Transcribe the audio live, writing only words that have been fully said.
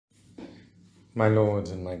My Lord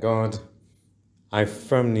and my God, I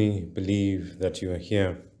firmly believe that you are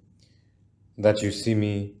here, that you see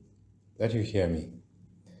me, that you hear me.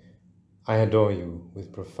 I adore you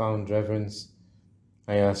with profound reverence.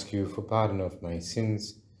 I ask you for pardon of my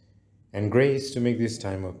sins and grace to make this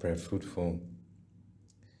time of prayer fruitful.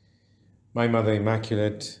 My Mother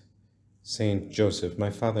Immaculate, Saint Joseph, my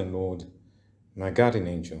Father and Lord, my guardian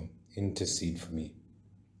angel, intercede for me.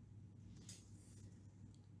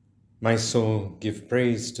 My soul, give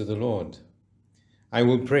praise to the Lord. I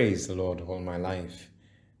will praise the Lord all my life,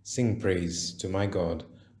 sing praise to my God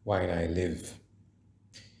while I live.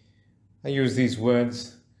 I use these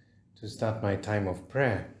words to start my time of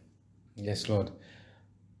prayer. Yes, Lord,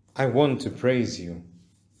 I want to praise you.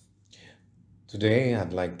 Today,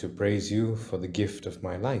 I'd like to praise you for the gift of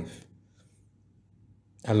my life.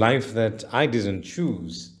 A life that I didn't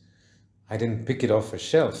choose. I didn't pick it off a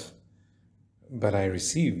shelf, but I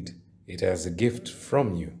received it as a gift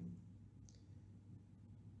from you.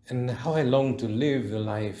 And how I long to live the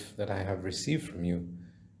life that I have received from you,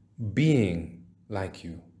 being like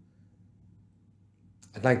you.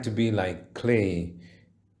 I'd like to be like clay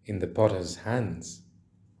in the potter's hands.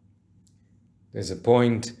 There's a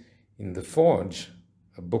point in The Forge,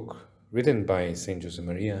 a book written by Saint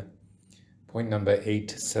Josemaria, point number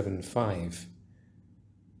 875.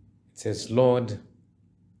 It says, Lord,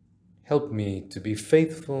 help me to be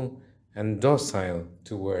faithful and docile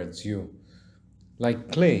towards you,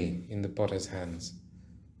 like clay in the potter's hands.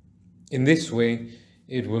 In this way,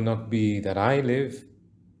 it will not be that I live,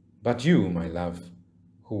 but you, my love,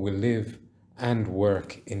 who will live and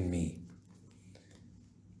work in me.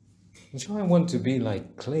 And so I want to be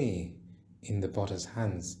like clay in the potter's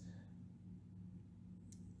hands.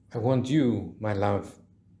 I want you, my love,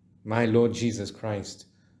 my Lord Jesus Christ,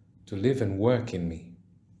 to live and work in me.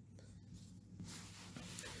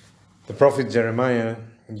 The prophet Jeremiah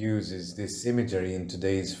uses this imagery in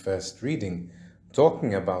today's first reading,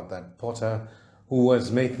 talking about that potter who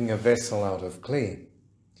was making a vessel out of clay.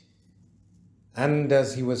 And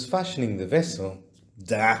as he was fashioning the vessel,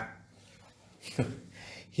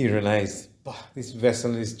 he realized, this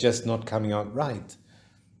vessel is just not coming out right.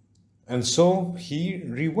 And so he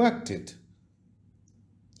reworked it.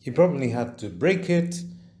 He probably had to break it,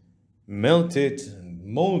 melt it, and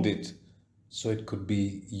mold it so it could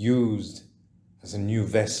be used as a new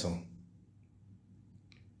vessel.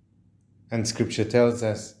 And Scripture tells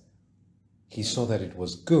us he saw that it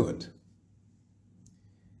was good.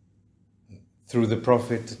 Through the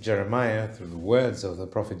prophet Jeremiah, through the words of the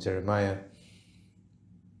prophet Jeremiah,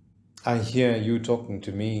 I hear you talking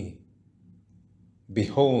to me.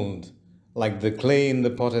 Behold, like the clay in the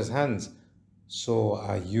potter's hands, so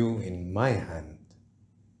are you in my hand.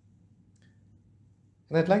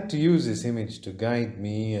 And I'd like to use this image to guide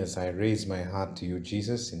me as I raise my heart to you,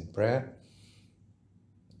 Jesus, in prayer.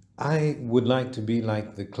 I would like to be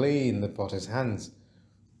like the clay in the potter's hands,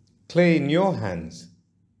 clay in your hands,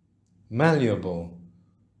 malleable,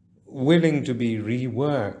 willing to be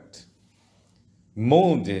reworked,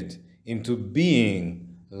 molded into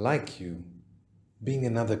being like you, being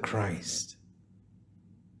another Christ.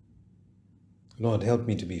 Lord, help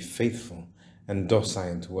me to be faithful and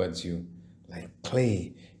docile towards you, like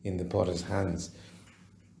clay in the potter's hands.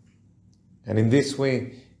 And in this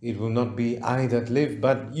way, it will not be I that live,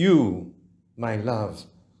 but you, my love,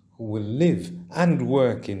 who will live and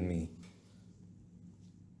work in me.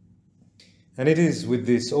 And it is with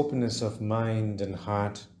this openness of mind and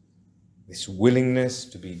heart, this willingness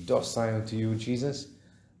to be docile to you, Jesus,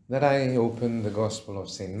 that I open the Gospel of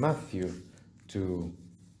St. Matthew to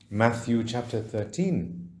Matthew chapter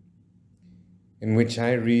 13, in which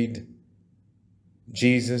I read,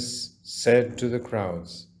 Jesus said to the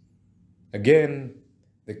crowds, again,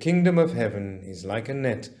 the kingdom of heaven is like a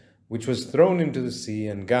net which was thrown into the sea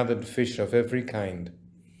and gathered fish of every kind.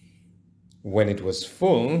 When it was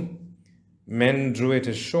full, men drew it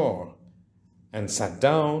ashore and sat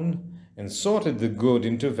down and sorted the good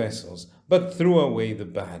into vessels, but threw away the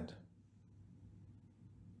bad.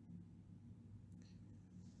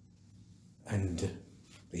 And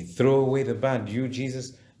they throw away the bad. You,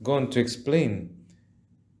 Jesus, go on to explain.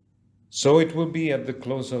 So it will be at the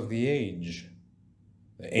close of the age.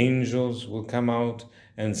 The angels will come out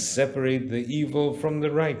and separate the evil from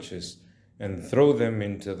the righteous and throw them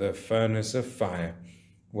into the furnace of fire,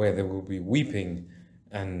 where there will be weeping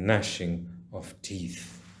and gnashing of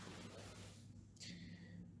teeth.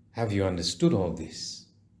 Have you understood all this?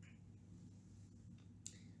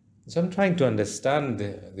 So I'm trying to understand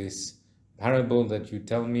this parable that you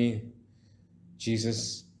tell me,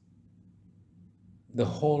 Jesus, the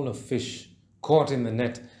haul of fish caught in the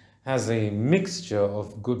net has a mixture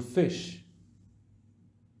of good fish.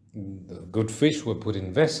 The good fish were put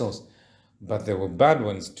in vessels, but there were bad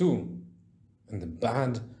ones too, and the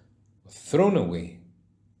bad were thrown away.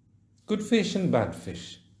 Good fish and bad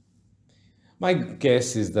fish. My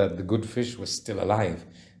guess is that the good fish was still alive,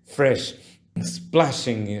 fresh,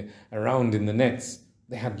 splashing around in the nets.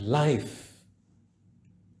 They had life.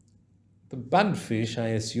 The bad fish, I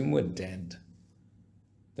assume, were dead.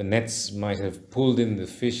 The nets might have pulled in the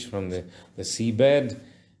fish from the seabed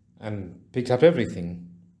and picked up everything.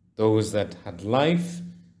 Those that had life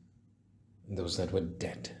and those that were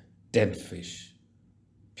dead. Dead fish.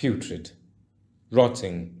 Putrid.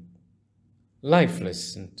 Rotting.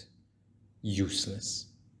 Lifeless and useless.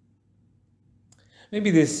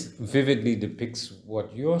 Maybe this vividly depicts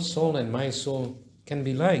what your soul and my soul can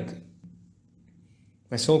be like.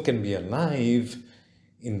 My soul can be alive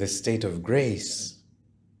in the state of grace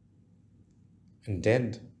and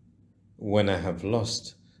dead when I have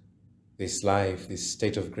lost this life, this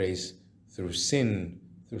state of grace through sin,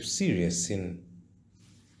 through serious sin.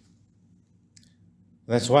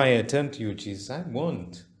 That's why I turn to you, Jesus.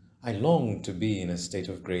 I long to be in a state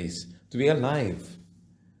of grace, to be alive.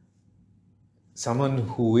 Someone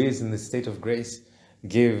who is in the state of grace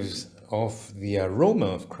gives off the aroma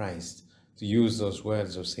of Christ, to use those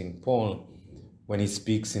words of St. Paul when he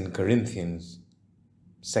speaks in Corinthians,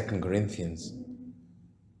 2 Corinthians.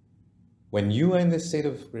 When you are in the state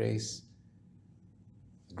of grace,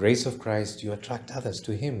 the grace of Christ, you attract others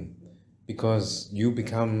to him because you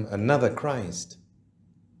become another Christ.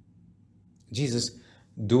 Jesus,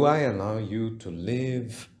 do I allow you to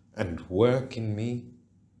live and work in me?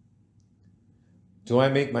 Do I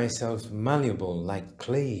make myself malleable like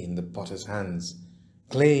clay in the potter's hands,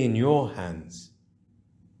 clay in your hands?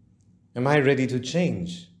 Am I ready to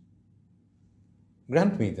change?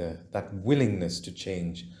 Grant me that willingness to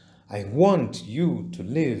change. I want you to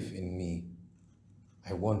live in me.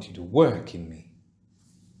 I want you to work in me.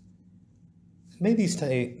 May these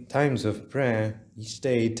times of prayer, each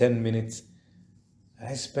day 10 minutes,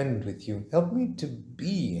 I spend with you, help me to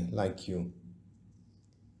be like you.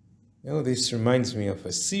 You know, this reminds me of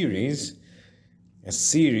a series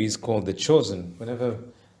called The Chosen. Whenever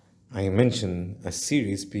I mention a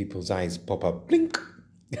series, people's eyes pop up, blink.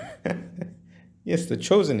 Yes, The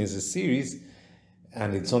Chosen is a series,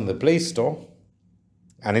 and it's on the Play Store,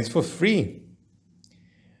 and it's for free.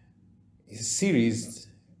 It's a series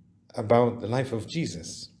about the life of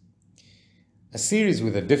Jesus. A series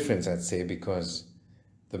with a difference, I'd say, because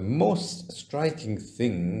the most striking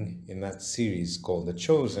thing in that series called The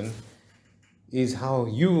Chosen is how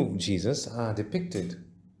you, Jesus, are depicted.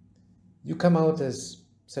 You come out as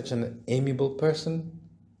such an amiable person,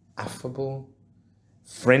 affable,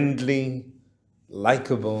 friendly,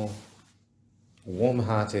 likable,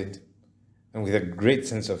 warm-hearted, and with a great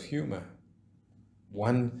sense of humor.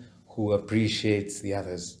 One who appreciates the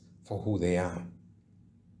others for who they are.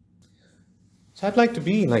 So I'd like to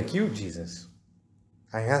be like you, Jesus.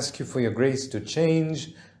 I ask you for your grace to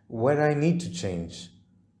change where I need to change,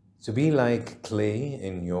 to be like clay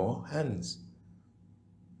in your hands.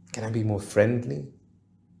 Can I be more friendly,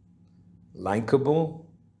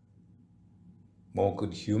 likable, more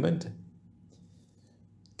good-humored?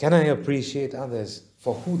 Can I appreciate others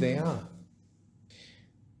for who they are?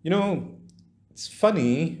 You know, it's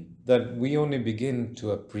funny that we only begin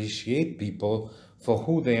to appreciate people for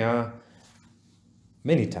who they are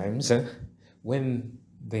many times when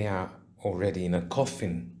they are already in a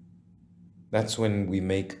coffin. That's when we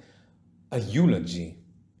make a eulogy.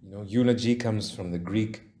 You know, eulogy comes from the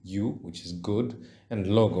Greek eu, which is good, and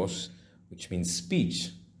logos, which means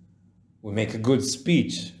speech. We make a good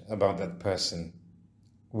speech about that person.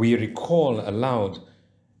 We recall aloud,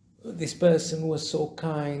 this person was so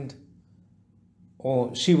kind,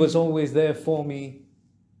 or she was always there for me,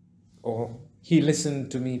 or he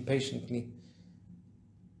listened to me patiently.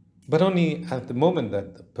 But only at the moment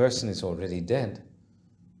that the person is already dead.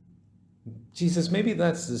 Jesus, maybe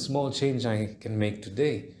that's the small change I can make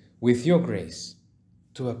today with your grace,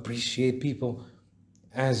 to appreciate people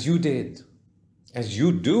as you did, as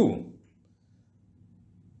you do.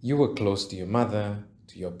 You were close to your mother,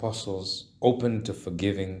 to your apostles, open to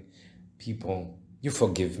forgiving people. You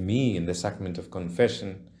forgive me in the sacrament of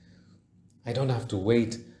confession. I don't have to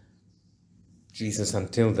wait, Jesus,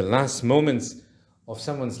 until the last moments of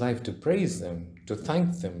someone's life to praise them, to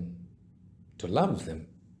thank them, to love them.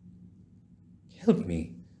 Help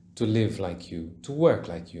me to live like you, to work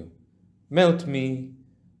like you. Melt me,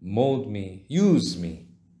 mold me, use me.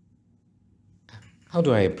 How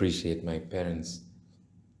do I appreciate my parents?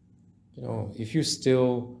 You know, if you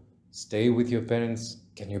still stay with your parents,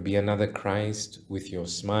 Can you be another Christ with your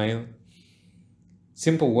smile?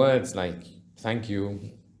 Simple words like thank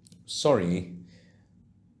you, sorry,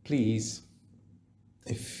 please.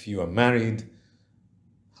 If you are married,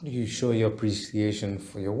 how do you show your appreciation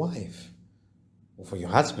for your wife or for your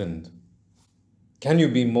husband? Can you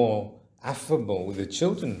be more affable with the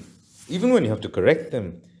children, even when you have to correct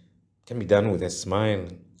them? It can be done with a smile,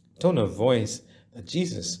 tone of voice that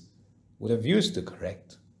Jesus would have used to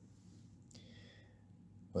correct.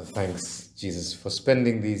 Well, thanks, Jesus, for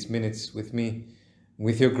spending these minutes with me.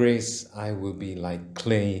 With your grace, I will be like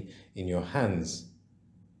clay in your hands.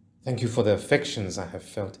 Thank you for the affections I have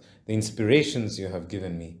felt, the inspirations you have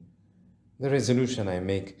given me. The resolution I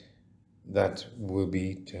make that will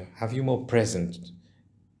be to have you more present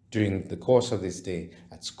during the course of this day,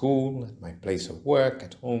 at school, at my place of work,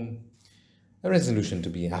 at home. A resolution to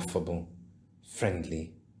be affable,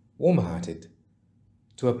 friendly, warm-hearted,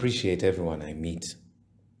 to appreciate everyone I meet.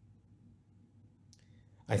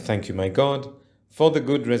 I thank you, my God, for the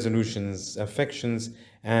good resolutions, affections,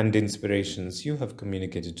 and inspirations you have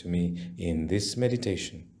communicated to me in this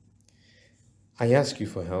meditation. I ask you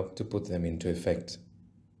for help to put them into effect.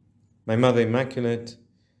 My Mother Immaculate,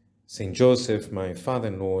 Saint Joseph, my Father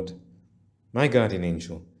and Lord, my guardian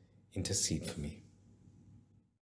angel, intercede for me.